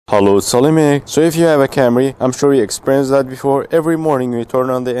Hello, it's Salim. So if you have a Camry, I'm sure you experienced that before. Every morning you turn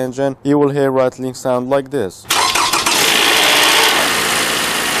on the engine, you will hear rattling sound like this.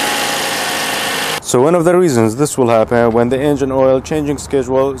 So one of the reasons this will happen when the engine oil changing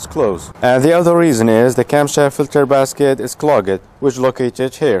schedule is closed. And the other reason is the camshaft filter basket is clogged, which is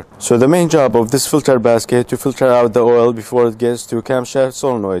located here. So the main job of this filter basket to filter out the oil before it gets to camshaft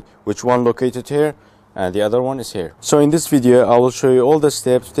solenoid, which one located here and the other one is here. So in this video I will show you all the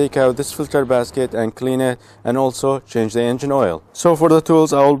steps to take out this filter basket and clean it and also change the engine oil. So for the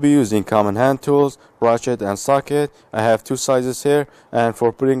tools I will be using common hand tools, ratchet and socket. I have two sizes here, and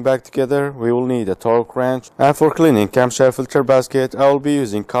for putting back together we will need a torque wrench, and for cleaning camshaft filter basket I will be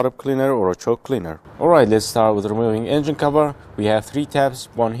using carb cleaner or a choke cleaner. Alright, let's start with removing engine cover. We have three tabs,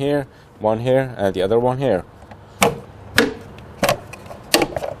 one here and the other one here.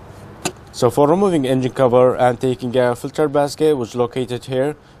 So for removing engine cover and taking out filter basket, which is located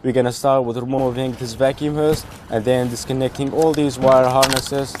here, we're gonna start with removing this vacuum hose and then disconnecting all these wire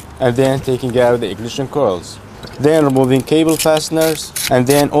harnesses and then taking out the ignition coils. Then removing cable fasteners and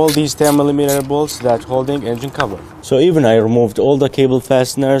then all these 10mm bolts that holding engine cover. So even I removed all the cable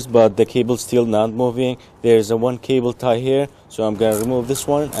fasteners, but the cable still not moving. There is a one cable tie here, so I'm gonna remove this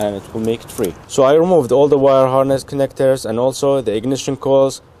one and it will make it free. So I removed all the wire harness connectors and also the ignition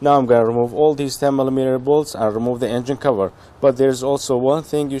coils. Now I'm gonna remove all these 10mm bolts and remove the engine cover. But there's also one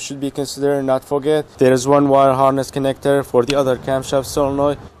thing you should be considering, not forget. There is one wire harness connector for the other camshaft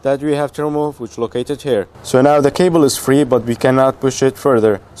solenoid that we have to remove, which is located here. So now the cable is free, but we cannot push it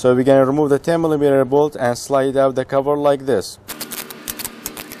further. So we're gonna remove the 10mm bolt and slide out the cover like this.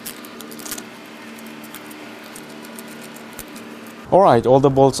 Alright, all the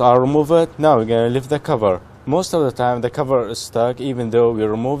bolts are removed. Now we're gonna lift the cover. Most of the time the cover is stuck even though we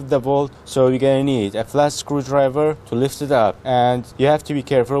removed the bolt, so you're gonna need a flat screwdriver to lift it up, and you have to be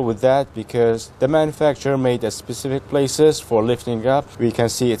careful with that because the manufacturer made a specific places for lifting up. We can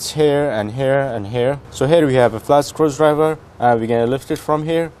see it's here and here and here. So here we have a flat screwdriver and we're gonna lift it from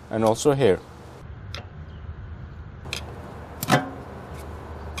here and also here.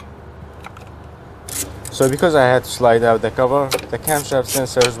 So because I had to slide out the cover, the camshaft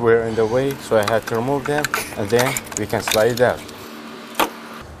sensors were in the way, so I had to remove them and then we can slide it out.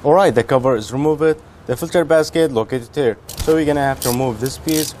 Alright, the cover is removed. The filter basket located here. So we're gonna have to remove this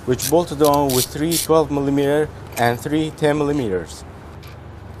piece, which bolted on with 3 12mm and 3 10mm.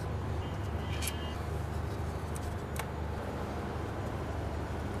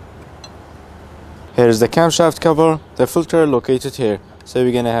 Here is the camshaft cover, the filter located here. So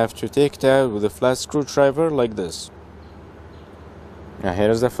we're gonna have to take it out with a flat screwdriver like this. Now here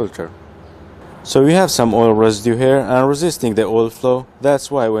is the filter. So we have some oil residue here and resisting the oil flow.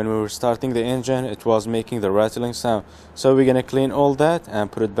 That's why when we were starting the engine it was making the rattling sound. So we're gonna clean all that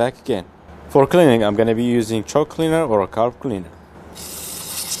and put it back again. For cleaning I'm gonna be using choke cleaner or a carb cleaner.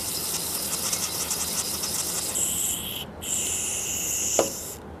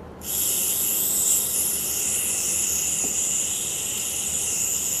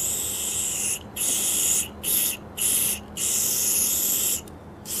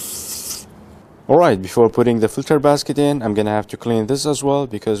 Alright, before putting the filter basket in, I'm gonna have to clean this as well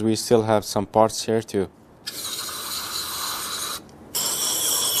because we still have some parts here too.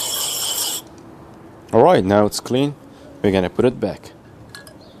 Alright, now it's clean. We're gonna put it back.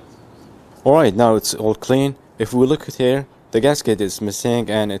 Alright, now it's all clean. If we look at here, the gasket is missing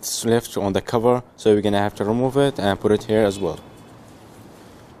and it's left on the cover, so we're gonna have to remove it and put it here as well.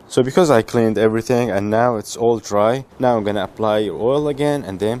 So because I cleaned everything and now it's all dry, now I'm gonna apply oil again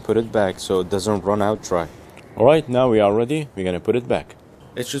and then put it back so it doesn't run out dry. Alright, now we are ready. We're gonna put it back.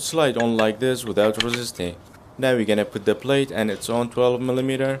 It should slide on like this without resisting. Now we're gonna put the plate and it's on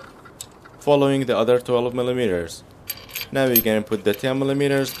 12mm, following the other 12mm. Now we're gonna put the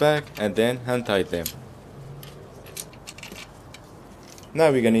 10mm back and then hand tight them.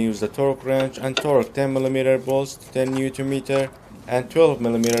 Now we're gonna use the torque wrench and torque 10mm bolts to 10 Nm and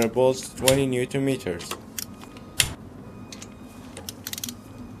 12mm bolts 20 Nm.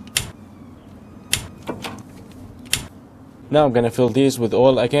 Now I'm gonna fill these with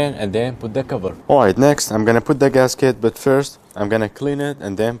oil again and then put the cover. Alright, next I'm gonna put the gasket, but first I'm gonna clean it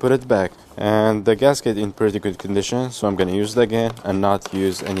and then put it back. And the gasket in pretty good condition, so I'm gonna use it again and not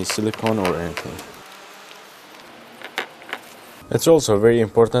use any silicone or anything. It's also very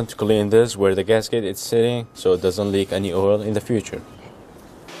important to clean this where the gasket is sitting so it doesn't leak any oil in the future.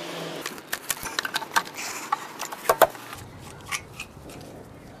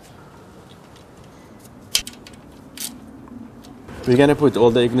 We're gonna put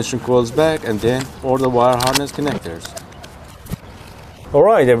all the ignition coils back and then all the wire harness connectors.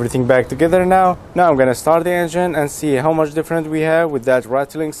 Alright, everything back together now. Now I'm gonna start the engine and see how much different we have with that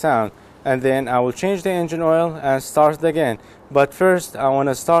rattling sound. And then I will change the engine oil and start it again. But first I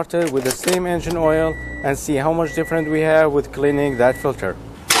wanna start it with the same engine oil and see how much different we have with cleaning that filter.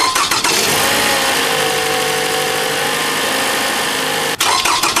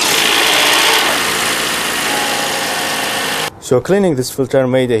 So cleaning this filter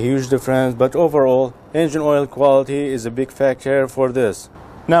made a huge difference, but overall engine oil quality is a big factor for this.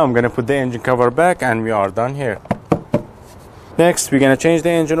 Now I'm gonna put the engine cover back and we are done here. Next we're gonna change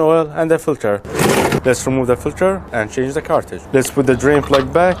the engine oil and the filter. Let's remove the filter and change the cartridge. Let's put the drain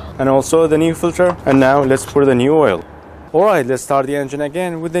plug back and also the new filter, and now let's put the new oil. Alright, let's start the engine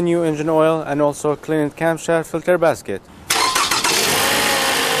again with the new engine oil and also clean the camshaft filter basket.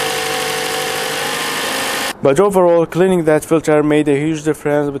 But overall, cleaning that filter made a huge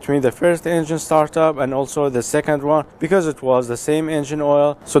difference between the first engine startup and also the second one, because it was the same engine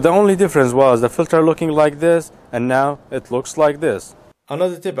oil. So the only difference was the filter looking like this and now it looks like this.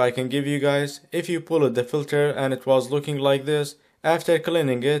 Another tip I can give you guys, if you pulled the filter and it was looking like this, after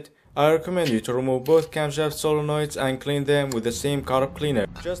cleaning it, I recommend you to remove both camshaft solenoids and clean them with the same carb cleaner,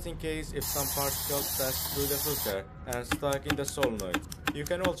 just in case if some particles pass through the filter and stuck in the solenoid. You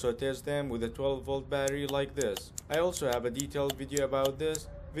can also test them with a 12-volt battery like this. I also have a detailed video about this.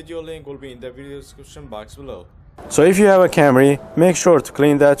 Video link will be in the video description box below. So if you have a Camry, make sure to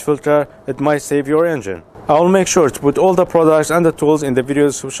clean that filter, it might save your engine. I will make sure to put all the products and the tools in the video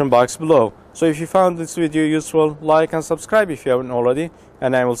description box below. So if you found this video useful, like and subscribe if you haven't already,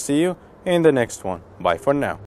 and I will see you in the next one. Bye for now.